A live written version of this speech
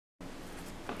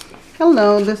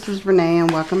Hello, this is Renee and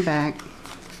welcome back.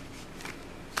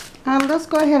 Let's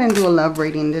go ahead and do a love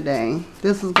reading today.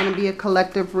 This is going to be a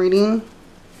collective reading.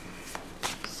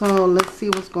 So let's see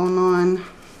what's going on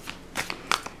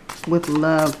with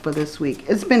love for this week.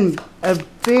 It's been a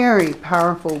very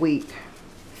powerful week.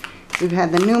 We've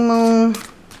had the new moon.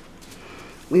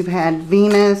 We've had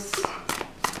Venus.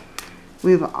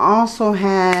 We've also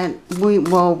had,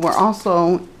 we're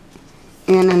also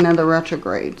in another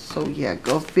retrograde. So yeah,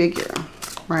 go figure,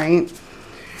 right?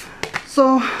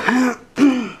 So,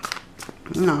 no,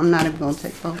 I'm not even going to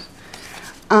take those.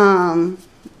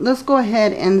 Let's go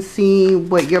ahead and see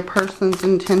what your person's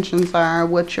intentions are,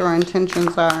 what your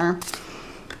intentions are,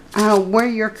 where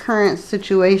your current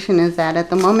situation is at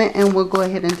the moment, and we'll go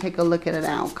ahead and take a look at an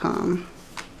outcome.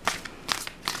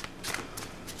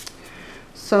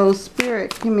 So,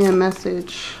 Spirit, give me a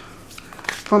message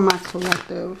for my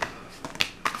collective.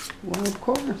 Well, of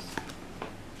course.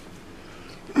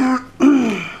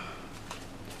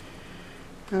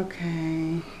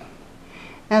 Okay.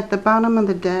 At the bottom of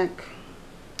the deck,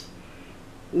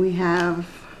 we have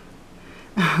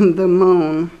the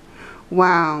moon.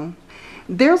 Wow.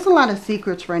 There's a lot of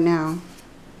secrets right now.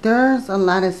 There's a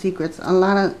lot of secrets.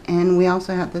 And we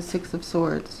also have the Six of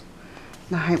Swords.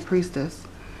 The High Priestess.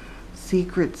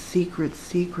 Secrets, secrets,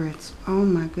 secrets. Oh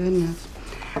my goodness.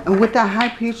 And with the High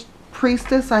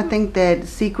Priestess, I think that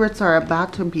secrets are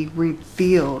about to be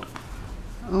revealed.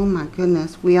 Oh my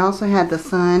goodness. We also had the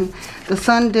Sun. The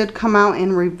Sun did come out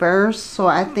in reverse. So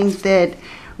I think that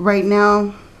right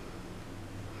now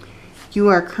you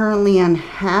are currently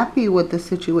unhappy with the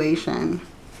situation.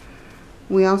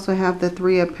 We also have the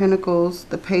Three of Pentacles,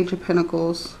 the Page of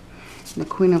Pentacles, and the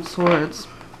Queen of Swords.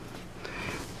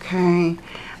 Okay.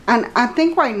 And I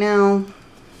think right now,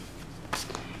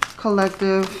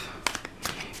 collective,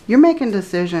 you're making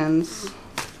decisions.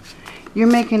 You're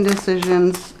making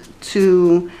decisions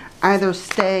to either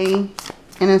stay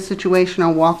in a situation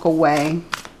or walk away.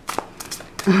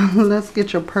 Let's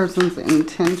get your person's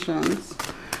intentions.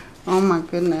 Oh my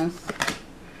goodness.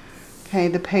 Okay,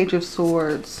 the Page of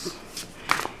Swords.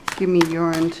 Give me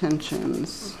your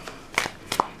intentions.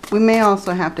 We may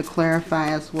also have to clarify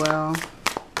as well.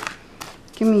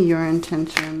 Give me your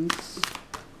intentions.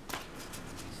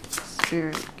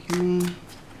 Spirit, give me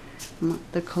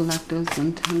the collective's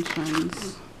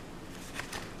intentions.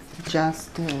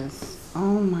 Justice.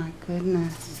 Oh my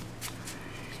goodness.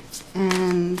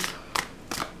 And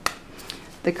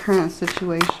the current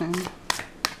situation.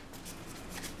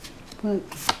 But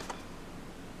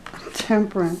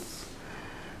Temperance.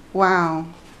 Wow.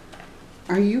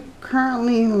 Are you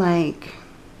currently like,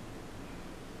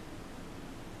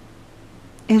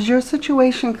 is your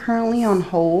situation currently on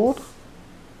hold?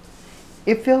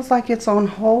 It feels like it's on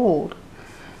hold.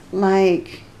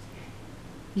 Like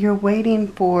you're waiting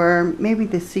for maybe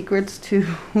the secrets to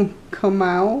come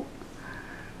out.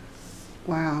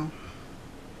 Wow.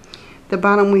 The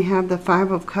bottom we have the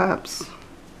Five of Cups.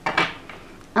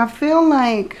 I feel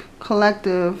like,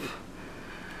 collective,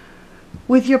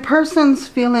 with your person's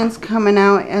feelings coming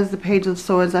out as the Page of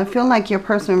Swords, I feel like your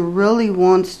person really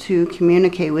wants to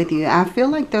communicate with you. I feel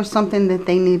like there's something that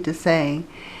they need to say.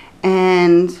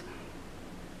 And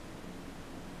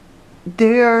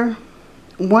they're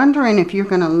wondering if you're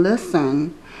going to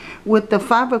listen. With the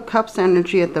Five of Cups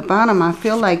energy at the bottom, I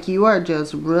feel like you are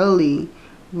just really,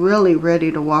 really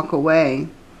ready to walk away.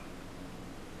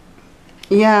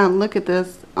 Yeah, look at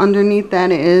this. Underneath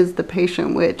that is the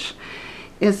Patient Witch.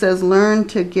 It says, learn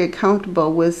to get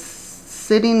comfortable with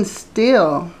sitting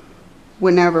still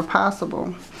whenever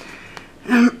possible.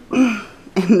 And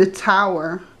the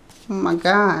Tower. Oh my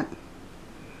God.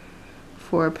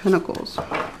 Four of Pentacles.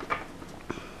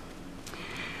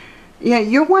 Yeah,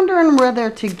 you're wondering whether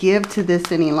to give to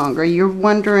this any longer. You're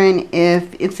wondering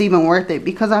if it's even worth it.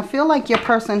 Because I feel like your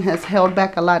person has held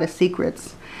back a lot of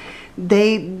secrets.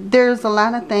 There's a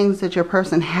lot of things that your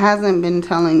person hasn't been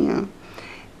telling you.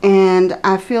 And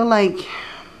I feel like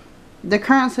the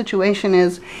current situation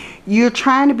is you're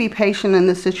trying to be patient in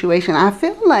this situation. I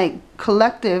feel like,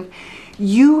 collective,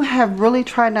 you have really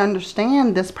tried to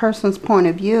understand this person's point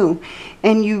of view.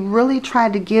 And you really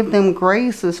tried to give them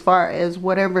grace as far as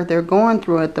whatever they're going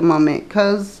through at the moment.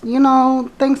 Because, you know,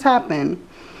 things happen.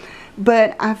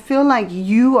 But I feel like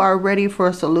you are ready for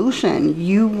a solution.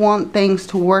 You want things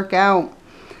to work out.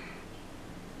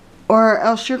 Or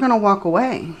else you're going to walk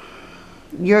away.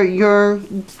 You're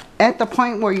at the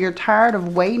point where you're tired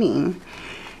of waiting.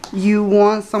 You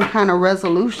want some kind of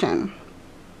resolution.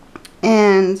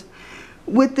 And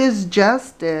with this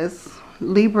Justice,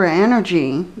 Libra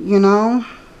energy, you know,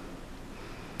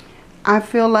 I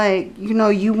feel like, you know,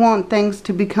 you want things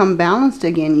to become balanced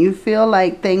again. You feel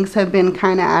like things have been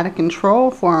kind of out of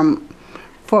control for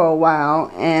a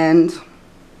while, and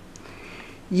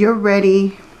you're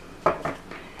ready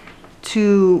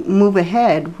to move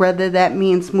ahead, whether that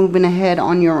means moving ahead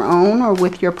on your own or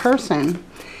with your person.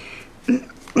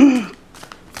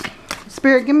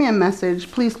 Spirit, give me a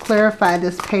message. Please clarify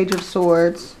this Page of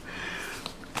Swords.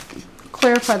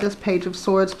 Clarify this Page of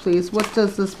Swords, please. What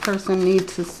does this person need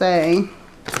to say?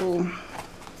 Ooh.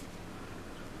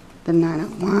 The Knight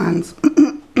of Wands.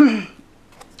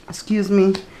 Excuse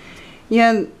me.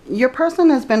 Yeah, your person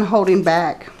has been holding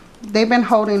back. They've been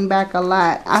holding back a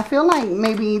lot. I feel like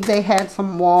maybe they had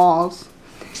some walls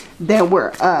that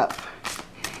were up,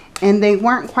 and they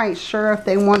weren't quite sure if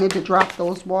they wanted to drop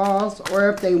those walls or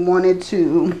if they wanted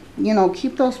to, you know,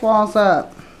 keep those walls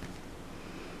up.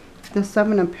 The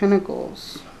Seven of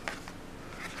Pentacles.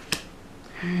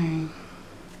 Okay.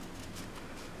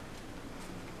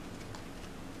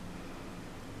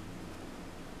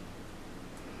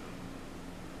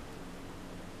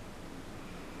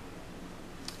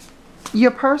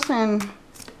 Your person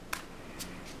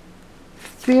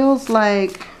feels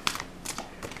like,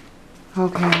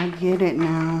 okay, I get it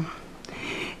now.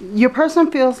 Your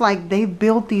person feels like they've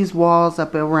built these walls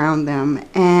up around them,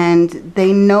 and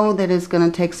they know that it's going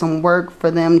to take some work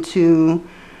for them to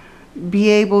be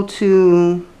able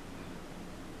to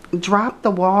drop the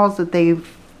walls that they've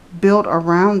built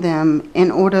around them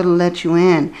in order to let you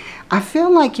in. I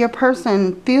feel like your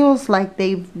person feels like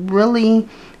they've really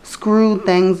screwed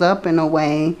things up in a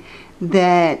way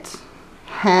that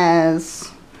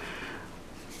has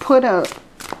put a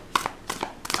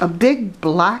big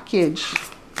blockage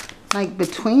like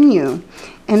between you,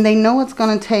 and they know it's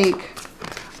going to take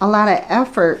a lot of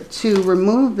effort to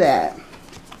remove that.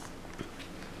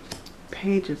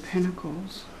 Page of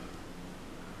Pentacles.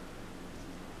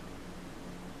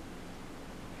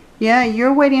 Yeah,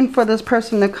 you're waiting for this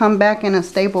person to come back in a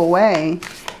stable way,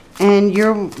 and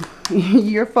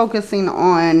you're focusing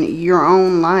on your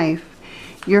own life.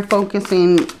 You're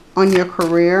focusing on your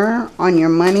career, on your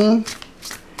money,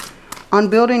 on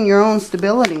building your own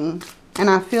stability. And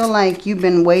I feel like you've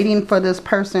been waiting for this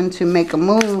person to make a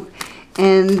move,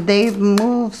 and they've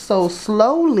moved so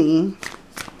slowly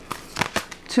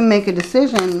to make a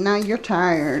decision. Now you're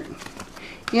tired.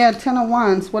 Yeah, Ten of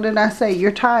Wands. What did I say?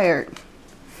 You're tired.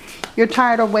 You're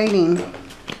tired of waiting.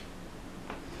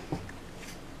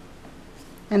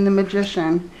 And the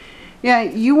Magician. Yeah,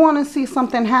 you want to see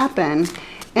something happen.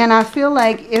 And I feel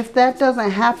like if that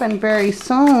doesn't happen very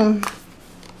soon,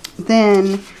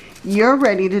 then you're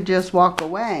ready to just walk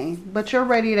away. But you're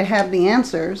ready to have the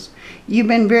answers. You've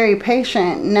been very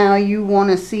patient. Now you want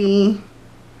to see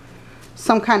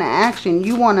some kind of action.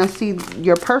 You want to see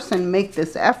your person make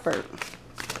this effort.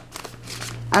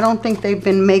 I don't think they've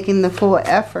been making the full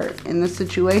effort in the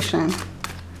situation.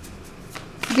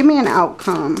 Give me an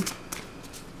outcome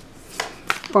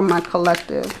for my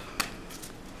collective.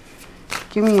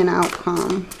 Give me an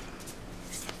outcome.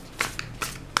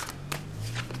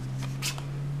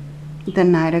 The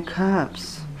Knight of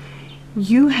Cups.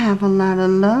 You have a lot of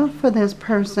love for this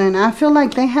person. I feel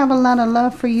like they have a lot of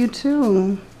love for you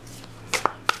too.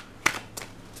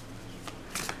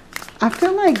 I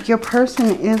feel like your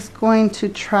person is going to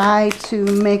try to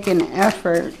make an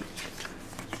effort.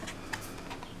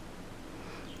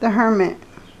 The Hermit.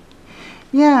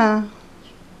 Yeah.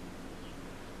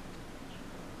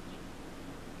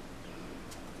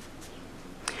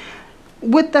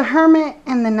 With the Hermit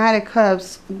and the Knight of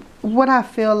Cups, what I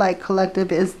feel like,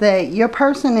 collective, is that your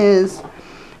person is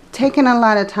taking a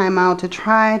lot of time out to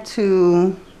try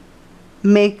to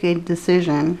make a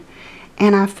decision.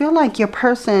 And I feel like your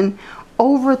person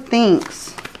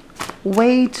overthinks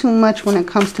way too much when it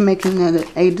comes to making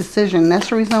a decision. That's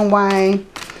the reason why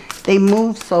they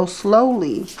move so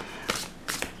slowly.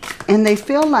 And they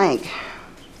feel like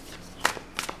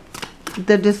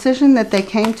the decision that they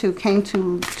came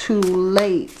to too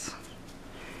late.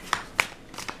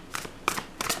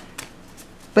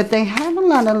 But they have a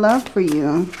lot of love for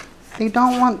you. They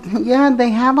don't want, yeah, they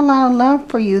have a lot of love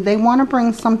for you. They want to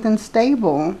bring something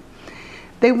stable.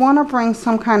 They want to bring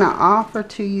some kind of offer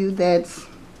to you that's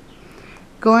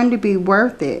going to be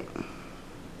worth it.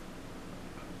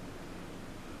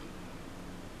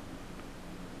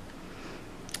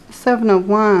 Seven of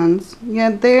Wands. Yeah,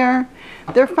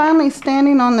 they're finally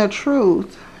standing on their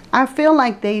truth. I feel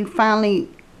like they finally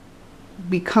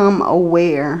become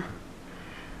aware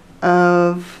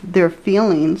of their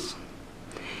feelings.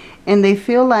 And they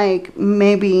feel like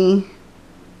maybe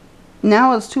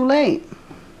now it's too late.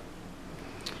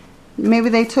 Maybe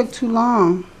they took too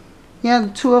long. Yeah, the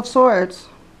Two of Swords.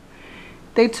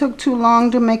 They took too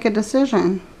long to make a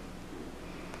decision.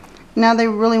 Now they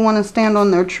really want to stand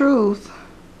on their truth.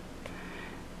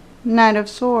 Knight of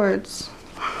Swords.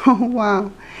 Oh,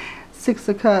 wow. Six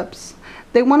of Cups.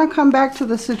 They want to come back to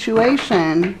the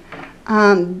situation.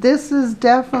 This is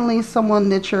definitely someone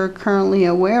that you're currently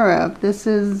aware of. This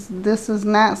is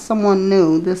not someone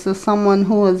new. This is someone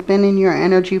who has been in your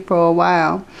energy for a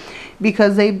while,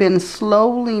 because they've been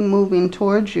slowly moving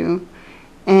towards you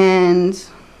and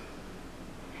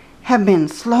have been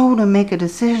slow to make a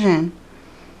decision.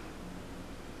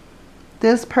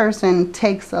 This person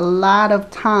takes a lot of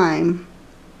time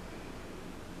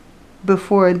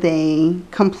before they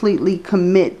completely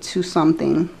commit to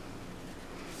something.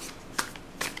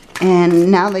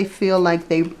 And now they feel like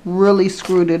they really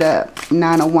screwed it up.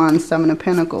 Nine of Wands, Seven of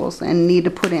Pentacles, and need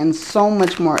to put in so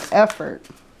much more effort.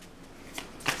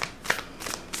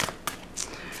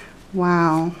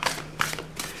 Wow.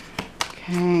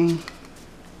 Okay.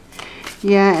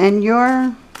 Yeah, and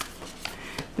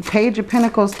the Page of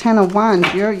Pentacles, Ten of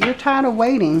Wands. You're tired of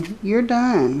waiting. You're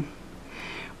done.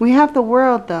 We have the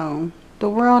World, though. The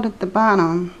World at the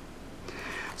bottom.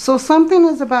 So something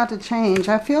is about to change.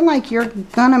 I feel like you're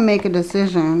gonna make a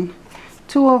decision.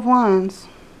 Two of Wands.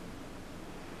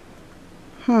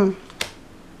 Okay,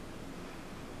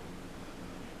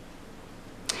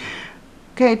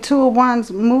 Two of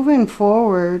Wands, moving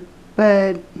forward.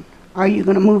 But are you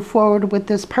gonna move forward with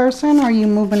this person, or are you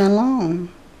moving alone?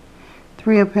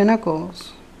 Three of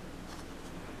Pentacles.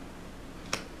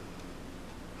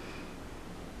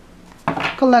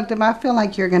 Collective, I feel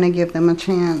like you're gonna give them a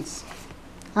chance.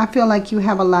 I feel like you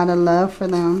have a lot of love for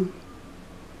them.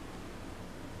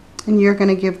 And you're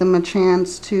going to give them a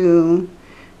chance to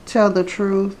tell the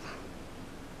truth.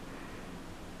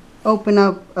 Open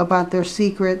up about their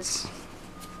secrets.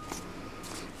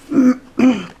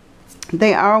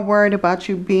 They are worried about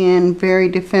you being very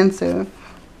defensive.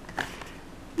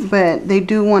 But they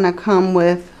do want to come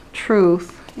with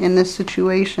truth in this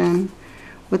situation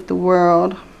with the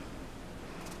World.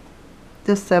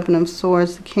 The Seven of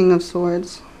Swords, the King of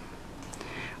Swords.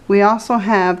 We also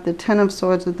have the Ten of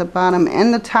Swords at the bottom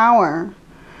and the Tower.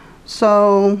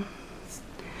 So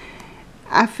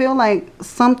I feel like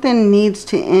something needs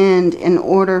to end in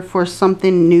order for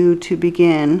something new to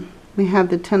begin. We have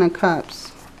the Ten of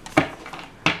Cups.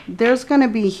 There's going to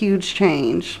be huge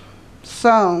change.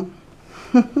 So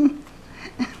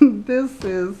this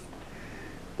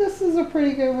is a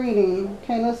pretty good reading.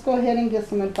 Okay, let's go ahead and get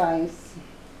some advice.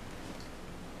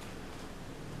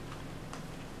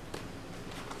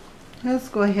 Let's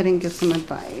go ahead and get some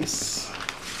advice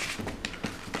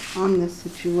on this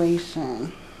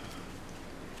situation.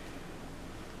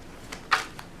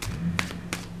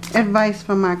 Advice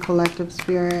from my collective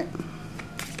spirit.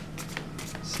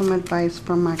 Some advice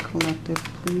from my collective,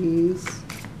 please,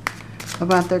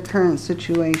 about their current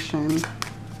situation.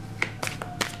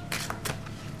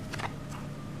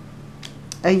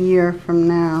 A year from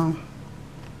now,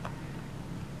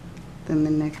 then the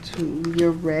next two,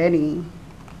 you're ready.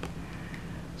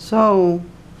 So,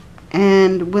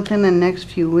 and within the next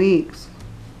few weeks,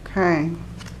 okay.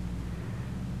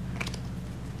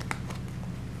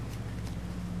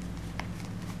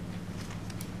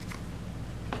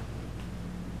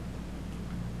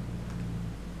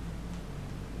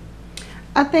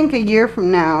 I think a year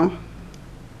from now,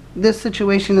 this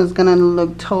situation is going to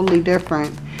look totally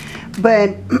different.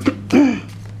 But,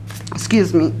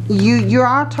 excuse me, you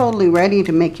are totally ready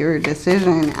to make your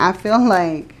decision. I feel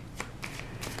like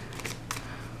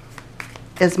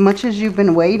as much as you've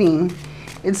been waiting,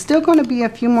 it's still going to be a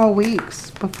few more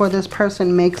weeks before this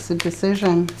person makes a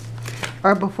decision,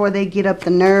 or before they get up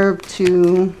the nerve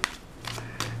to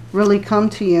really come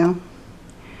to you.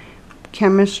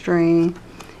 Chemistry.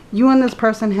 You and this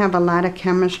person have a lot of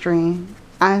chemistry.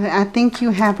 I think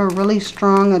you have a really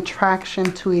strong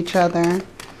attraction to each other.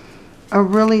 A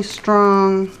really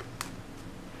strong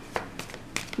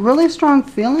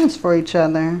feelings for each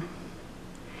other.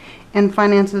 And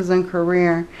finances and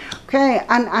career. Okay,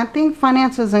 and I think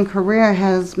finances and career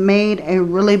has made a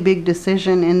really big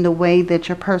decision in the way that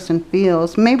your person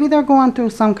feels. Maybe they're going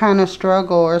through some kind of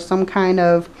struggle or some kind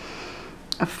of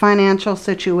a financial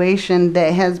situation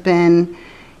that has been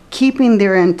keeping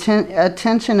their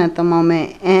attention at the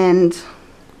moment, and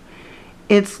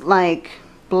it's like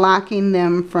blocking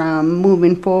them from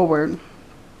moving forward.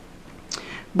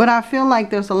 But I feel like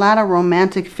there's a lot of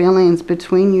romantic feelings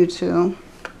between you two.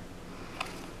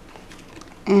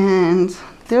 And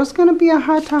there's going to be a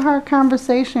heart-to-heart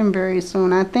conversation very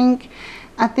soon. I think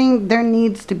there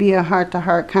needs to be a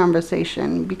heart-to-heart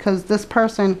conversation, because this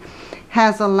person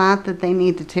has a lot that they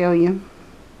need to tell you.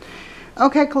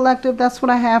 Okay, collective, that's what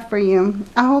I have for you.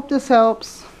 I hope this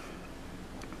helps.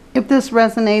 If this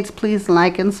resonates, please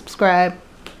like and subscribe.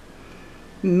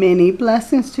 Many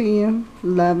blessings to you.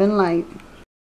 Love and light.